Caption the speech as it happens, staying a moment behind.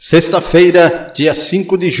Sexta-feira, dia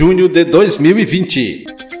 5 de junho de 2020.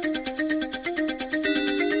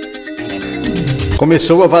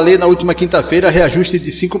 Começou a valer na última quinta-feira reajuste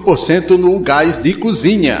de 5% no gás de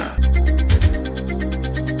cozinha.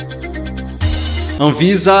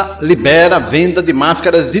 Anvisa libera venda de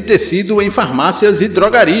máscaras de tecido em farmácias e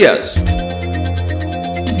drogarias.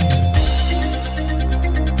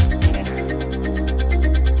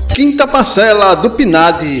 Quinta parcela do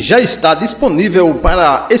PNAD já está disponível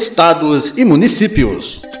para estados e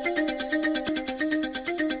municípios.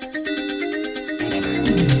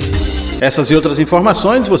 Essas e outras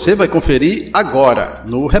informações você vai conferir agora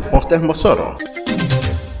no Repórter Mossoró.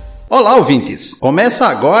 Olá, ouvintes! Começa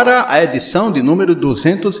agora a edição de número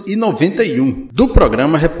 291 do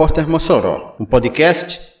programa Repórter Mossoró, um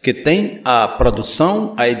podcast que tem a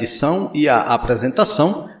produção, a edição e a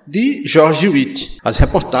apresentação de JORGE WITT. As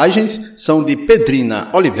reportagens são de PEDRINA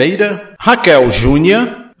OLIVEIRA, Raquel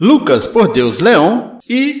Junho, Lucas Por Deus Leão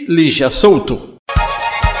e Lígia Souto.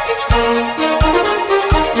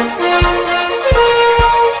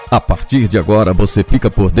 A partir de agora você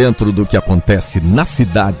fica por dentro do que acontece na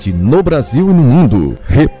cidade, no Brasil e no mundo.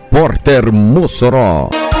 Repórter Mossoró.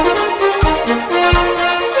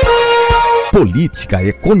 Política,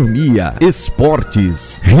 economia,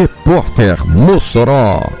 esportes. Repórter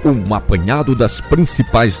Mossoró. Um apanhado das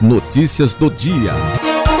principais notícias do dia.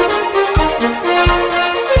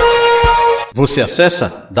 Você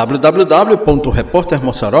acessa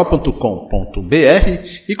www.reportermossoró.com.br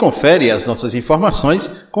e confere as nossas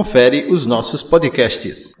informações, confere os nossos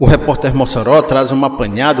podcasts. O Repórter Mossoró traz um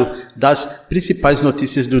apanhado das principais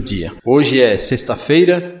notícias do dia. Hoje é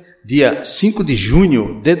sexta-feira, dia 5 de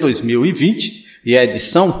junho de 2020 e a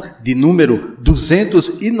edição de número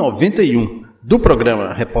 291 do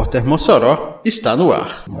programa Repórter Mossoró está no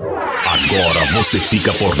ar. Agora você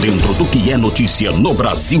fica por dentro do que é notícia no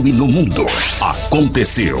Brasil e no mundo.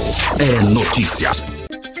 Aconteceu. É notícias.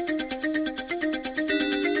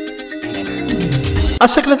 A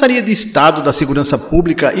Secretaria de Estado da Segurança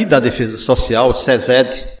Pública e da Defesa Social,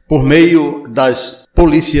 SESED, por meio das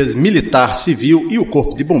polícias militar, civil e o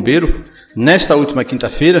Corpo de Bombeiro, nesta última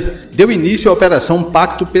quinta-feira, deu início à Operação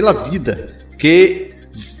Pacto pela Vida, que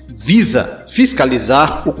visa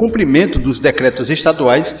fiscalizar o cumprimento dos decretos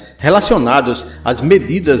estaduais relacionados às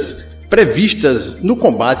medidas previstas no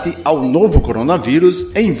combate ao novo coronavírus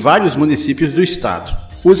em vários municípios do estado.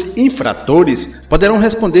 Os infratores poderão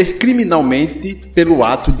responder criminalmente pelo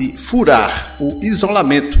ato de furar o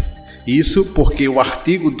isolamento. Isso porque o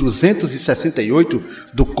artigo 268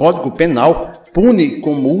 do Código Penal pune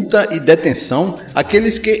com multa e detenção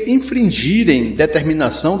aqueles que infringirem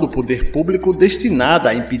determinação do poder público destinada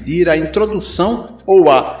a impedir a introdução ou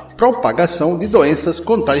a propagação de doenças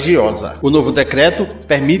contagiosas. O novo decreto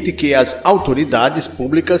permite que as autoridades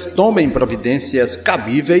públicas tomem providências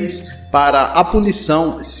cabíveis para a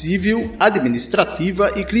punição civil,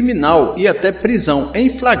 administrativa e criminal e até prisão em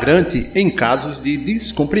flagrante em casos de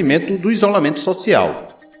descumprimento do isolamento social.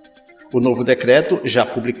 O novo decreto, já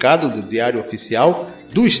publicado no Diário Oficial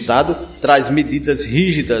do Estado, traz medidas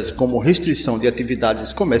rígidas como restrição de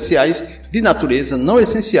atividades comerciais de natureza não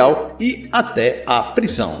essencial e até a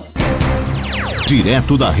prisão.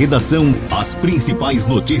 Direto da redação, as principais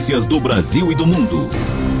notícias do Brasil e do mundo.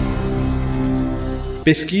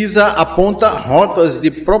 Pesquisa aponta rotas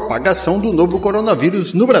de propagação do novo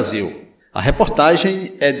coronavírus no Brasil. A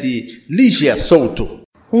reportagem é de Lígia Souto.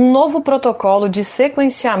 Um novo protocolo de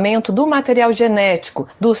sequenciamento do material genético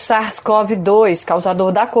do SARS-CoV-2,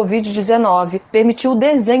 causador da Covid-19, permitiu o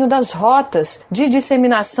desenho das rotas de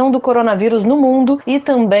disseminação do coronavírus no mundo e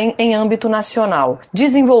também em âmbito nacional.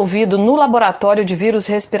 Desenvolvido no Laboratório de Vírus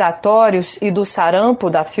Respiratórios e do Sarampo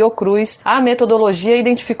da Fiocruz, a metodologia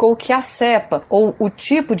identificou que a cepa, ou o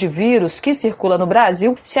tipo de vírus que circula no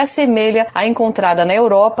Brasil, se assemelha à encontrada na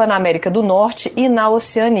Europa, na América do Norte e na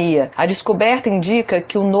Oceania. A descoberta indica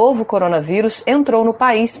que o novo coronavírus entrou no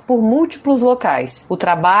país por múltiplos locais. O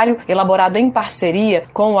trabalho, elaborado em parceria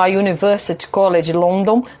com a University College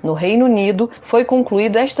London, no Reino Unido, foi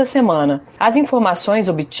concluído esta semana. As informações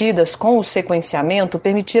obtidas com o sequenciamento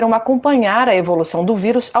permitiram acompanhar a evolução do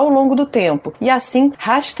vírus ao longo do tempo e, assim,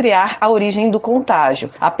 rastrear a origem do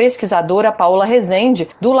contágio. A pesquisadora Paula Rezende,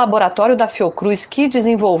 do Laboratório da Fiocruz, que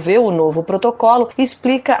desenvolveu o novo protocolo,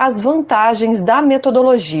 explica as vantagens da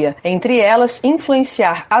metodologia, entre elas,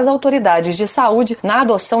 influenciar as autoridades de saúde na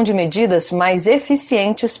adoção de medidas mais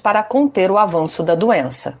eficientes para conter o avanço da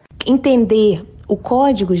doença. Entender o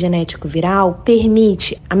código genético viral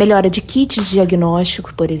permite a melhora de kits de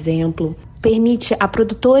diagnóstico, por exemplo, permite a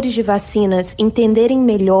produtores de vacinas entenderem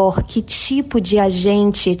melhor que tipo de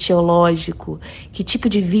agente etiológico, que tipo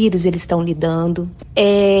de vírus eles estão lidando.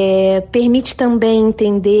 Permite também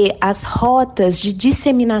entender as rotas de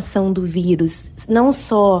disseminação do vírus, não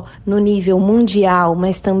só no nível mundial,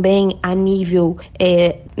 mas também a nível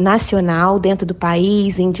nacional, dentro do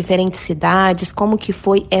país, em diferentes cidades, como que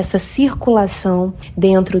foi essa circulação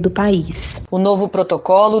dentro do país. O novo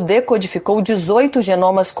protocolo decodificou 18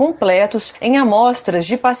 genomas completos em amostras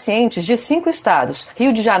de pacientes de 5 estados: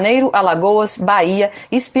 Rio de Janeiro, Alagoas, Bahia,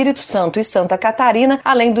 Espírito Santo e Santa Catarina,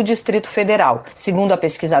 além do Distrito Federal. Segundo a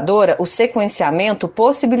pesquisadora, o sequenciamento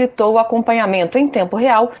possibilitou o acompanhamento em tempo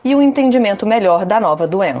real e o entendimento melhor da nova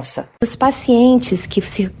doença. Os pacientes que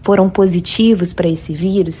foram positivos para esse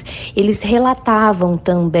vírus, eles relatavam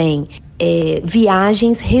também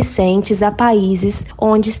viagens recentes a países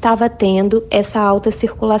onde estava tendo essa alta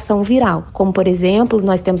circulação viral. Como, por exemplo,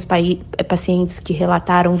 nós temos pacientes que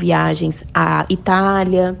relataram viagens à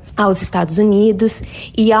Itália, aos Estados Unidos,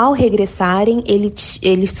 e ao regressarem,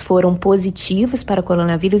 eles foram positivos para o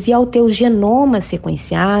coronavírus, e ao ter o genoma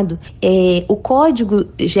sequenciado, o código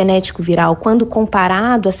genético viral, quando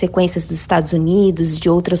comparado às sequências dos Estados Unidos e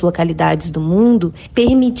de outras localidades do mundo,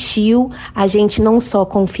 permitiu a gente não só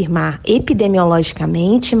confirmar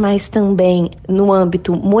epidemiologicamente, mas também no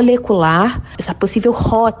âmbito molecular, essa possível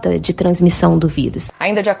rota de transmissão do vírus.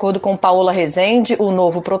 Ainda de acordo com Paola Rezende, o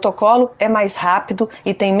novo protocolo é mais rápido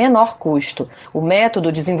e tem menor custo. O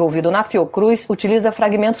método desenvolvido na Fiocruz utiliza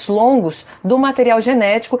fragmentos longos do material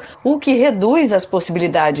genético, o que reduz as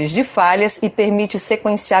possibilidades de falhas e permite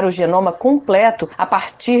sequenciar o genoma completo a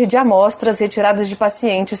partir de amostras retiradas de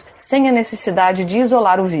pacientes sem a necessidade de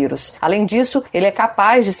isolar o vírus. Além disso, ele é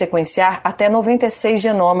capaz de sequenciar até 96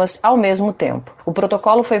 genomas ao mesmo tempo. O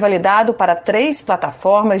protocolo foi validado para 3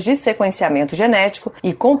 plataformas de sequenciamento genético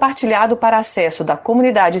e compartilhado para acesso da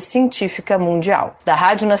comunidade científica mundial. Da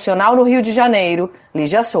Rádio Nacional no Rio de Janeiro,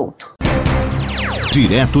 Lígia Souto.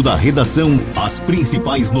 Direto da redação, as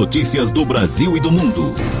principais notícias do Brasil e do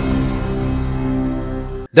mundo.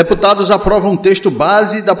 Deputados aprovam um texto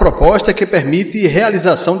base da proposta que permite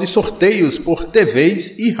realização de sorteios por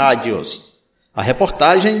TVs e rádios. A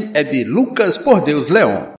reportagem é de Lucas Por Deus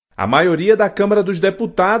Leão. A maioria da Câmara dos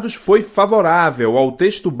Deputados foi favorável ao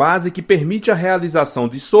texto base que permite a realização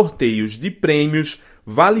de sorteios de prêmios,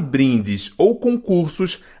 vale-brindes ou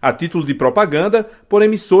concursos a título de propaganda por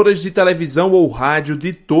emissoras de televisão ou rádio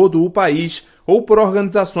de todo o país ou por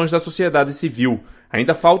organizações da sociedade civil.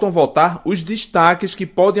 Ainda faltam votar os destaques que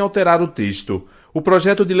podem alterar o texto. O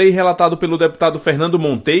projeto de lei relatado pelo deputado Fernando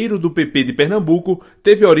Monteiro, do PP de Pernambuco,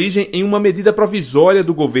 teve origem em uma medida provisória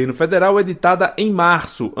do governo federal editada em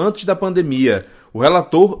março, antes da pandemia. O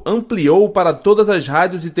relator ampliou para todas as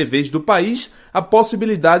rádios e TVs do país a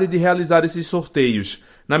possibilidade de realizar esses sorteios.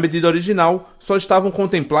 Na medida original, só estavam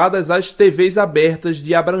contempladas as TVs abertas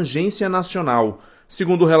de abrangência nacional.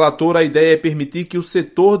 Segundo o relator, a ideia é permitir que o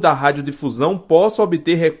setor da radiodifusão possa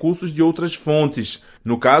obter recursos de outras fontes.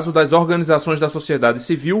 No caso das organizações da sociedade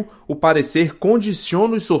civil, o parecer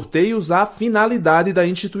condiciona os sorteios à finalidade da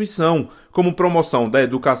instituição, como promoção da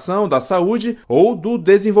educação, da saúde ou do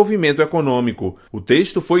desenvolvimento econômico. O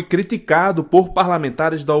texto foi criticado por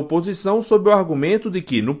parlamentares da oposição sob o argumento de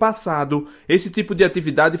que, no passado, esse tipo de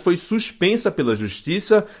atividade foi suspensa pela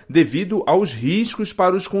Justiça devido aos riscos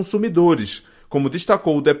para os consumidores, como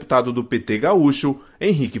destacou o deputado do PT gaúcho,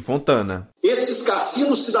 Henrique Fontana. Estes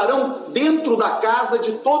cassinos se darão dentro da casa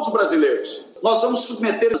de todos os brasileiros. Nós vamos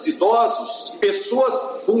submeter os idosos,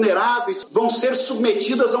 pessoas vulneráveis, vão ser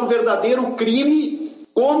submetidas a um verdadeiro crime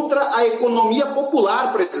contra a economia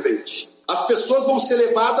popular, presidente. As pessoas vão ser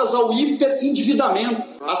levadas ao hiperendividamento.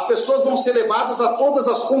 As pessoas vão ser levadas a todas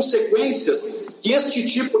as consequências que este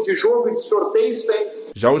tipo de jogo e de sorteios tem.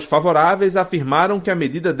 Já os favoráveis afirmaram que a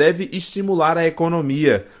medida deve estimular a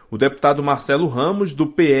economia. O deputado Marcelo Ramos, do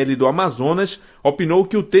PL do Amazonas, opinou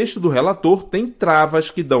que o texto do relator tem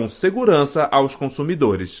travas que dão segurança aos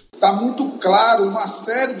consumidores. Está muito claro uma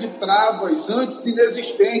série de travas antes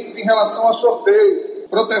inexistentes em relação a sorteios.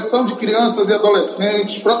 Proteção de crianças e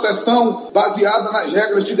adolescentes, proteção baseada nas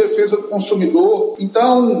regras de defesa do consumidor.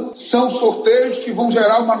 Então, são sorteios que vão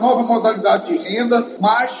gerar uma nova modalidade de renda,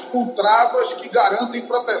 mas com travas que garantem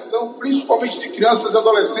proteção, principalmente de crianças e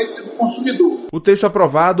adolescentes e do consumidor. O texto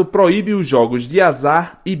aprovado proíbe os jogos de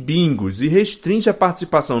azar e bingos e restringe a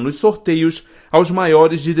participação nos sorteios aos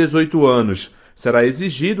maiores de 18 anos. Será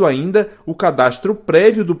exigido ainda o cadastro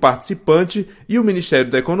prévio do participante e o Ministério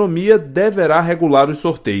da Economia deverá regular os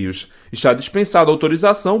sorteios. Está dispensada a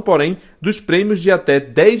autorização, porém, dos prêmios de até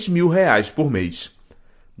R$10 mil por mês.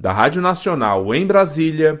 Da Rádio Nacional em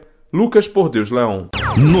Brasília, Lucas Por Deus Leão.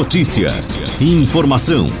 Notícia,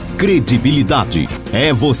 informação, credibilidade.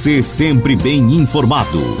 É você sempre bem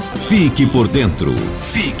informado. Fique por dentro.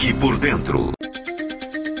 Fique por dentro.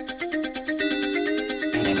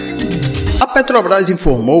 A Petrobras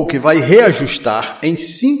informou que vai reajustar em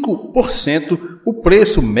 5% o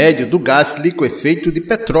preço médio do gás liquefeito de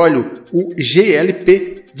petróleo, o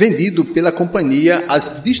GLP, vendido pela companhia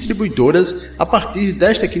às distribuidoras a partir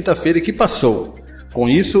desta quinta-feira que passou. Com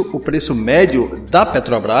isso, o preço médio da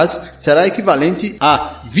Petrobras será equivalente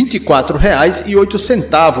a R$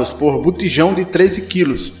 24,08 por botijão de 13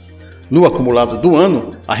 quilos. No acumulado do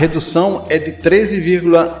ano, a redução é de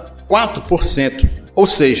 13,4%, ou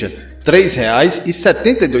seja, R$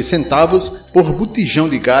 3,72 por botijão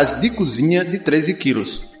de gás de cozinha de 13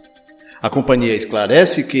 quilos. A companhia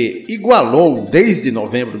esclarece que igualou desde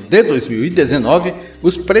novembro de 2019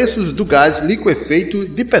 os preços do gás liquefeito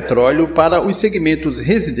de petróleo para os segmentos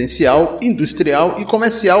residencial, industrial e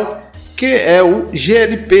comercial, que é o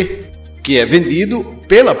GLP, que é vendido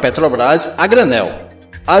pela Petrobras a granel.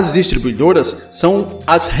 As distribuidoras são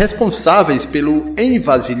as responsáveis pelo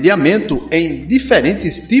envasilhamento em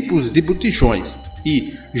diferentes tipos de botijões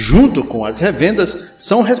e, junto com as revendas,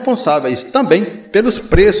 são responsáveis também pelos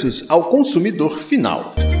preços ao consumidor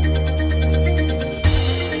final.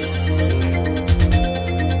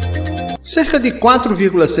 Cerca de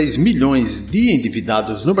 4,6 milhões de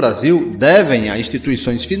endividados no Brasil devem a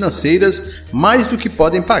instituições financeiras mais do que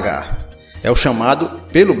podem pagar. É o chamado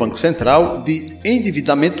pelo Banco Central de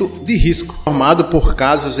endividamento de risco, formado por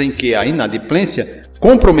casos em que a inadimplência,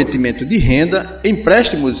 comprometimento de renda,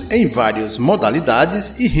 empréstimos em várias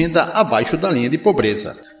modalidades e renda abaixo da linha de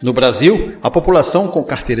pobreza. No Brasil, a população com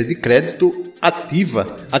carteira de crédito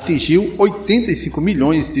ativa atingiu 85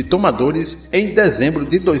 milhões de tomadores em dezembro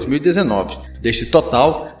de 2019. Deste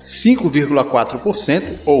total, 5,4%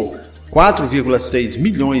 ou 4,6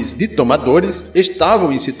 milhões de tomadores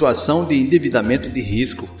estavam em situação de endividamento de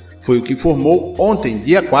risco. Foi o que informou ontem,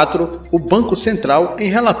 dia 4, o Banco Central em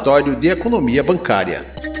relatório de economia bancária.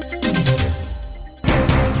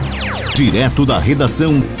 Direto da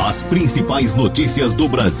redação, as principais notícias do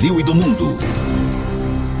Brasil e do mundo.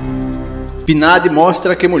 PNAD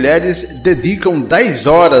mostra que mulheres dedicam 10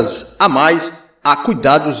 horas a mais a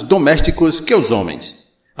cuidados domésticos que os homens.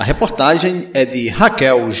 A reportagem é de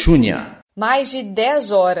Raquel Junho. Mais de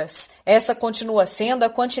 10 horas. Essa continua sendo a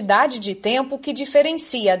quantidade de tempo que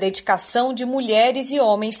diferencia a dedicação de mulheres e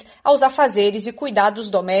homens aos afazeres e cuidados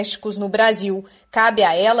domésticos no Brasil. Cabe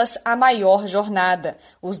a elas a maior jornada.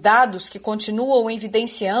 Os dados que continuam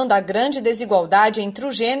evidenciando a grande desigualdade entre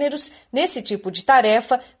os gêneros nesse tipo de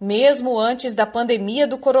tarefa, mesmo antes da pandemia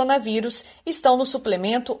do coronavírus, estão no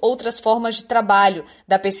suplemento Outras Formas de Trabalho,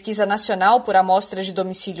 da Pesquisa Nacional por Amostra de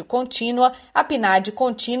Domicílio Contínua, a PNAD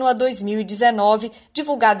Contínua 2019,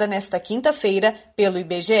 divulgada nesta quinta-feira pelo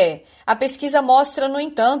IBGE. A pesquisa mostra, no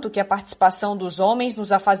entanto, que a participação dos homens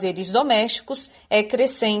nos afazeres domésticos é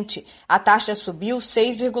crescente. A taxa subiu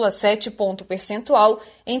 6,7 ponto percentual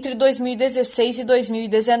entre 2016 e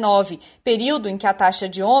 2019, período em que a taxa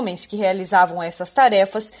de homens que realizavam essas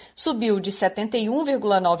tarefas subiu de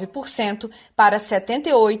 71,9% para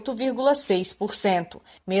 78,6%.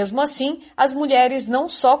 Mesmo assim, as mulheres não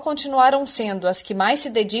só continuaram sendo as que mais se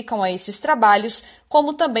dedicam a esses trabalhos,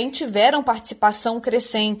 como também tiveram participação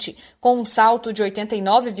crescente, com um salto de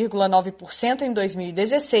 89,9% em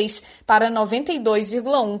 2016 para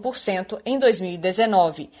 92,1% em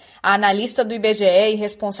 2019. A analista do IBGE e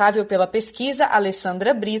responsável pela pesquisa,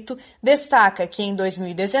 Alessandra Brito, destaca que em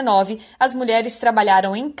 2019 as mulheres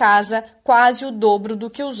trabalharam em casa quase o dobro do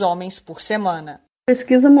que os homens por semana. A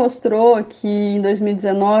pesquisa mostrou que em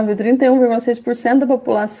 2019 31,6% da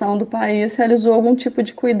população do país realizou algum tipo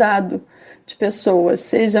de cuidado de pessoas,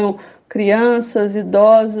 sejam crianças,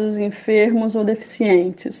 idosos, enfermos ou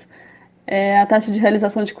deficientes. A taxa de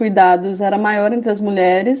realização de cuidados era maior entre as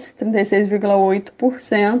mulheres,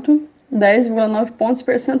 36,8%, 10,9 pontos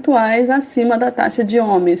percentuais acima da taxa de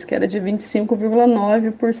homens, que era de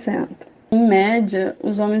 25,9%. Em média,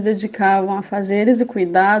 os homens dedicavam a afazeres e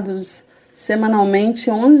cuidados semanalmente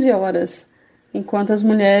 11 horas, enquanto as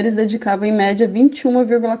mulheres dedicavam em média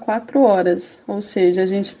 21,4 horas, ou seja, a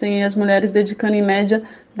gente tem as mulheres dedicando em média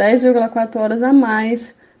 10,4 horas a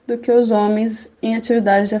mais do que os homens em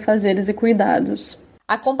atividades de afazeres e cuidados.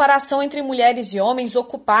 A comparação entre mulheres e homens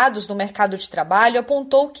ocupados no mercado de trabalho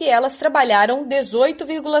apontou que elas trabalharam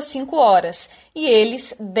 18,5 horas e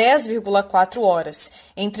eles 10,4 horas.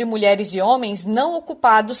 Entre mulheres e homens não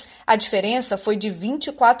ocupados, a diferença foi de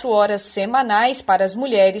 24 horas semanais para as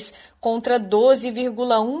mulheres contra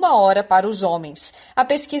 12,1 hora para os homens. A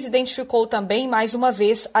pesquisa identificou também, mais uma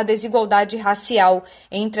vez, a desigualdade racial.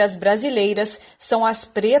 Entre as brasileiras, são as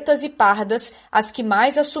pretas e pardas as que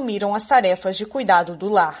mais assumiram as tarefas de cuidado do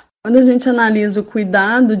lar. Quando a gente analisa o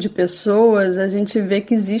cuidado de pessoas, a gente vê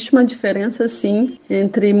que existe uma diferença, sim,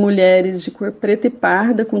 entre mulheres de cor preta e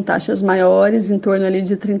parda, com taxas maiores, em torno ali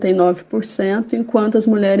de 39%, enquanto as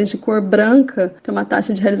mulheres de cor branca têm uma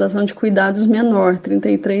taxa de realização de cuidados menor,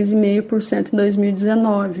 33,5% em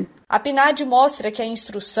 2019. A PNAD mostra que a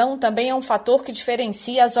instrução também é um fator que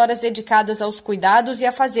diferencia as horas dedicadas aos cuidados e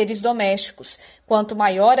afazeres domésticos. Quanto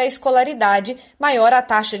maior a escolaridade, maior a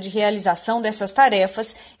taxa de realização dessas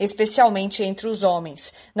tarefas, especialmente entre os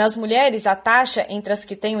homens. Nas mulheres, a taxa entre as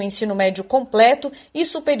que têm o ensino médio completo e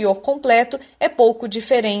superior completo é pouco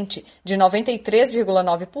diferente, de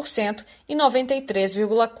 93,9% e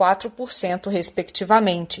 93,4%,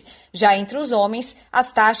 respectivamente. Já entre os homens,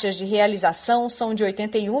 as taxas de realização são de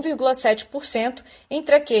 81,7%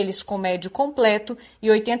 entre aqueles com médio completo e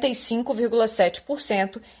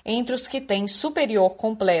 85,7% entre os que têm superior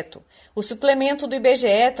completo. O suplemento do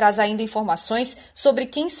IBGE traz ainda informações sobre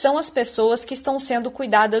quem são as pessoas que estão sendo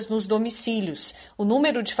cuidadas nos domicílios. O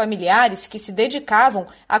número de familiares que se dedicavam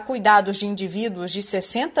a cuidados de indivíduos de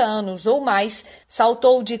 60 anos ou mais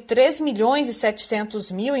saltou de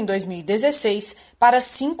 3.700.000 em 2016 para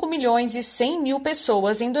 5.100.000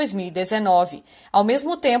 pessoas em 2019. Ao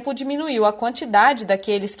mesmo tempo, diminuiu a quantidade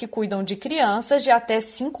daqueles que cuidam de crianças de até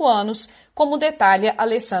 5 anos, como detalha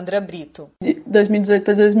Alessandra Brito. De 2018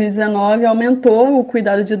 para 2019, aumentou o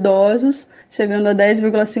cuidado de idosos, chegando a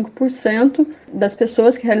 10,5% das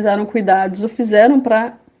pessoas que realizaram cuidados o fizeram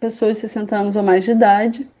para pessoas de 60 anos ou mais de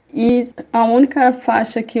idade. E a única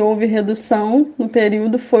faixa que houve redução no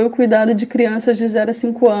período foi o cuidado de crianças de 0 a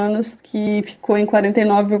 5 anos, que ficou em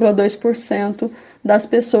 49,2% das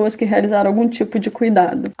pessoas que realizaram algum tipo de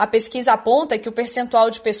cuidado. A pesquisa aponta que o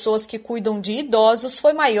percentual de pessoas que cuidam de idosos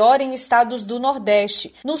foi maior em estados do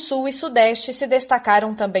Nordeste. No Sul e Sudeste se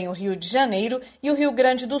destacaram também o Rio de Janeiro e o Rio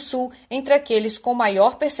Grande do Sul, entre aqueles com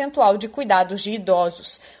maior percentual de cuidados de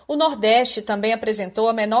idosos. O Nordeste também apresentou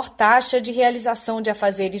a menor taxa de realização de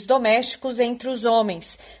afazeres domésticos entre os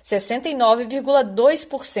homens,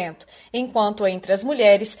 69,2%, enquanto entre as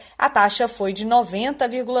mulheres a taxa foi de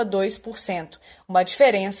 90,2%. Uma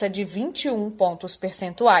diferença de 21 pontos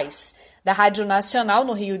percentuais. Da Rádio Nacional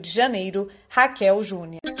no Rio de Janeiro, Raquel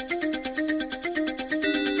Júnior.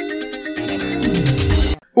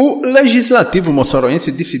 O Legislativo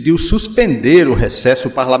moçoroense decidiu suspender o recesso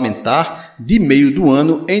parlamentar de meio do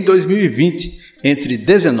ano em 2020, entre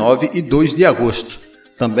 19 e 2 de agosto,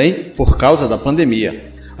 também por causa da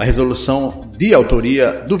pandemia. A resolução de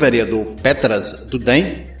autoria do vereador Petras, do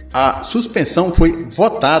DEM, a suspensão foi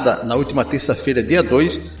votada na última terça-feira, dia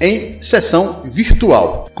 2, em sessão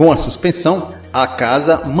virtual. Com a suspensão, a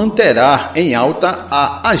Casa manterá em alta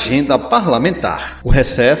a agenda parlamentar. O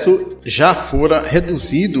recesso já fora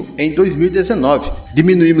reduzido em 2019.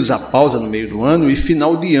 Diminuímos a pausa no meio do ano e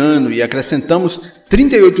final de ano e acrescentamos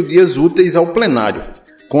 38 dias úteis ao plenário.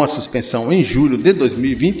 Com a suspensão em julho de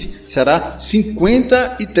 2020, será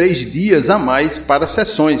 53 dias a mais para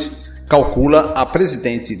sessões, calcula a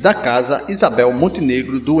presidente da Casa, Isabel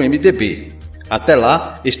Montenegro, do MDB. Até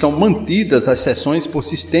lá, estão mantidas as sessões por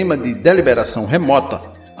sistema de deliberação remota,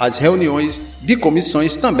 as reuniões de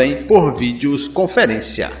comissões também por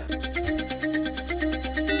videoconferência.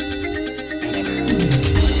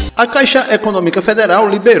 A Caixa Econômica Federal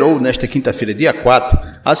liberou nesta quinta-feira, dia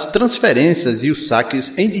 4, as transferências e os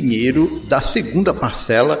saques em dinheiro da segunda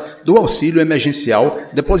parcela do auxílio emergencial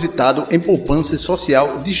depositado em poupança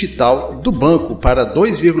social digital do banco para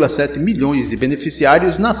 2,7 milhões de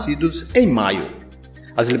beneficiários nascidos em maio.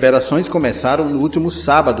 As liberações começaram no último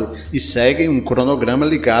sábado e seguem um cronograma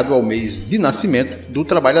ligado ao mês de nascimento do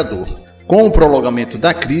trabalhador. Com o prolongamento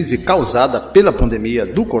da crise causada pela pandemia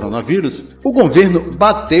do coronavírus, o governo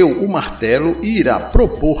bateu o martelo e irá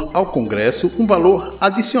propor ao Congresso um valor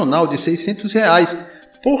adicional de R$ 600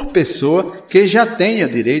 por pessoa que já tenha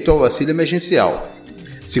direito ao auxílio emergencial.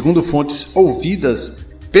 Segundo fontes ouvidas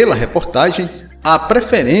pela reportagem, a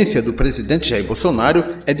preferência do presidente Jair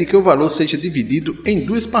Bolsonaro é de que o valor seja dividido em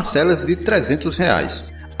 2 parcelas de R$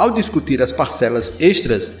 300. Ao discutir as parcelas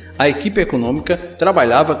extras, a equipe econômica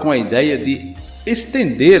trabalhava com a ideia de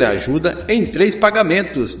estender a ajuda em 3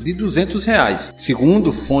 pagamentos de R$200.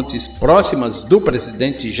 Segundo fontes próximas do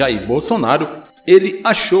presidente Jair Bolsonaro, ele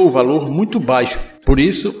achou o valor muito baixo. Por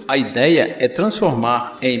isso, a ideia é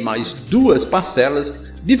transformar em mais 2 parcelas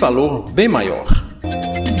de valor bem maior.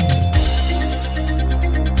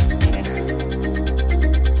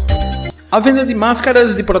 A venda de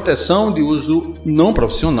máscaras de proteção de uso não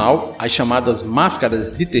profissional, as chamadas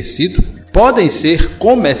máscaras de tecido, podem ser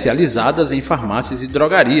comercializadas em farmácias e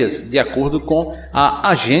drogarias, de acordo com a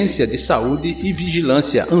Agência de Saúde e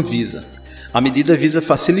Vigilância Anvisa. A medida visa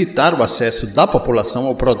facilitar o acesso da população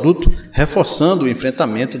ao produto, reforçando o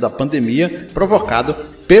enfrentamento da pandemia provocada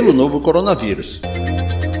pelo novo coronavírus.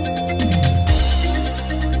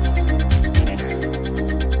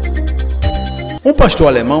 Um pastor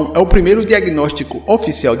alemão é o primeiro diagnóstico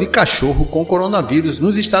oficial de cachorro com coronavírus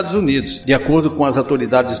nos Estados Unidos. De acordo com as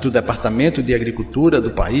autoridades do Departamento de Agricultura do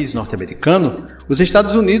país norte-americano, os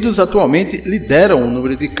Estados Unidos atualmente lideram o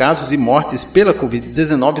número de casos e mortes pela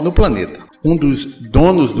Covid-19 no planeta. Um dos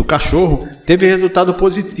donos do cachorro teve resultado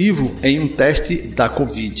positivo em um teste da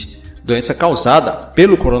Covid, doença causada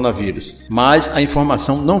pelo coronavírus, mas a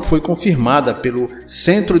informação não foi confirmada pelo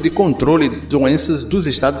Centro de Controle de Doenças dos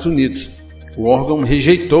Estados Unidos. O órgão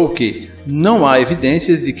rejeitou que não há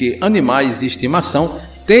evidências de que animais de estimação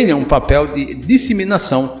tenham um papel de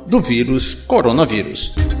disseminação do vírus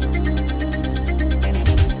coronavírus.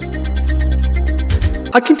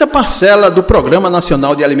 A 5ª parcela do Programa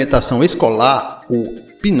Nacional de Alimentação Escolar, o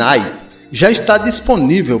PNAE, já está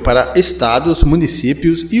disponível para estados,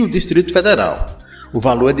 municípios e o Distrito Federal. O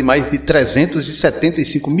valor é de mais de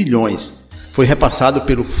 375 milhões. Foi repassado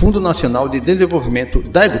pelo Fundo Nacional de Desenvolvimento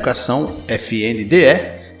da Educação, FNDE,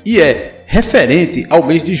 e é referente ao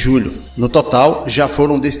mês de julho. No total, já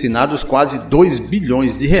foram destinados quase 2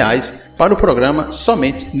 bilhões de reais para o programa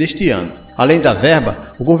somente neste ano. Além da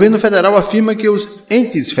verba, o governo federal afirma que os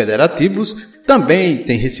entes federativos também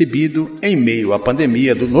têm recebido, em meio à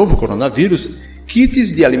pandemia do novo coronavírus,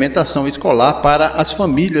 kits de alimentação escolar para as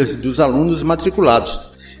famílias dos alunos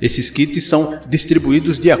matriculados. Esses kits são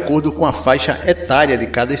distribuídos de acordo com a faixa etária de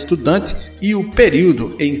cada estudante e o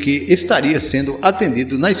período em que estaria sendo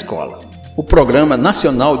atendido na escola. O Programa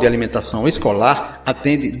Nacional de Alimentação Escolar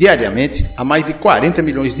atende diariamente a mais de 40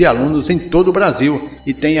 milhões de alunos em todo o Brasil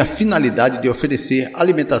e tem a finalidade de oferecer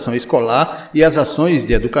alimentação escolar e as ações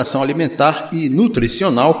de educação alimentar e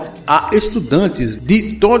nutricional a estudantes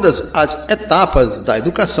de todas as etapas da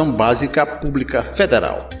educação básica pública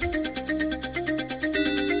federal.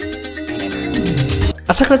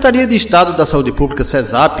 A Secretaria de Estado da Saúde Pública,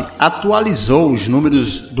 CESAP, atualizou os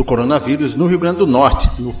números do coronavírus no Rio Grande do Norte,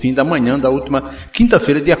 no fim da manhã da última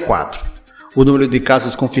quinta-feira, dia 4. O número de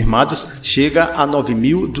casos confirmados chega a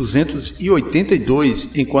 9.282,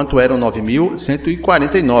 enquanto eram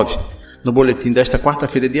 9.149 no boletim desta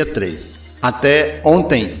quarta-feira, dia 3. Até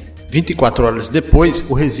ontem, 24 horas depois,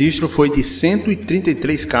 o registro foi de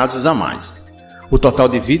 133 casos a mais. O total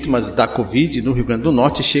de vítimas da Covid no Rio Grande do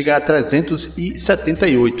Norte chega a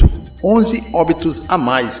 378, 11 óbitos a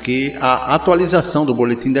mais que a atualização do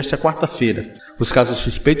boletim desta quarta-feira. Os casos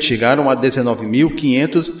suspeitos chegaram a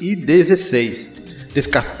 19.516,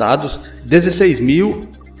 descartados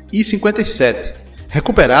 16.057,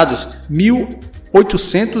 recuperados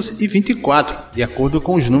 1.824, de acordo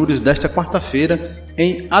com os números desta quarta-feira,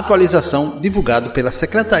 em atualização divulgado pela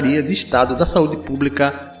Secretaria de Estado da Saúde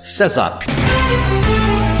Pública, CESAP.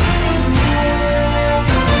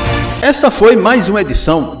 Esta foi mais uma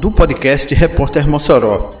edição do podcast Repórter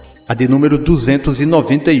Mossoró, a de número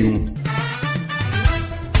 291.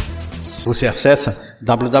 Você acessa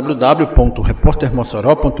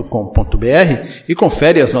www.reportermossoró.com.br e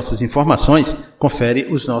confere as nossas informações, confere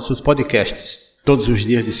os nossos podcasts. Todos os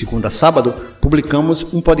dias de segunda a sábado publicamos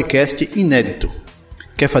um podcast inédito.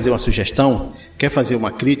 Quer fazer uma sugestão? Quer fazer uma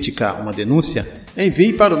crítica, uma denúncia?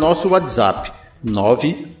 Envie para o nosso WhatsApp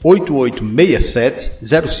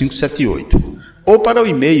 988670578 ou para o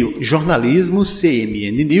e-mail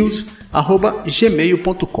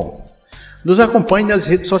jornalismocmnnews@gmail.com. Nos acompanhe nas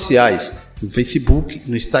redes sociais, no Facebook,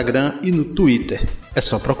 no Instagram e no Twitter. É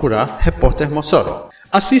só procurar Repórter Mossoró.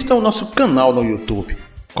 Assista ao nosso canal no YouTube.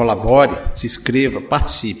 Colabore, se inscreva,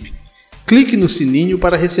 participe. Clique no sininho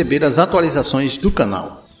para receber as atualizações do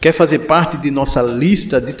canal. Quer fazer parte de nossa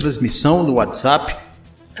lista de transmissão no WhatsApp?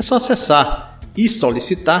 É só acessar e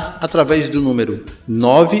solicitar através do número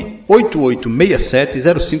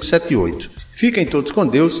 988670578. Fiquem todos com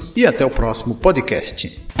Deus e até o próximo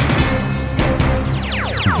podcast.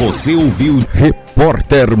 Você ouviu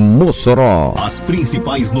Repórter Mossoró. As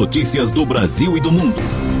principais notícias do Brasil e do mundo.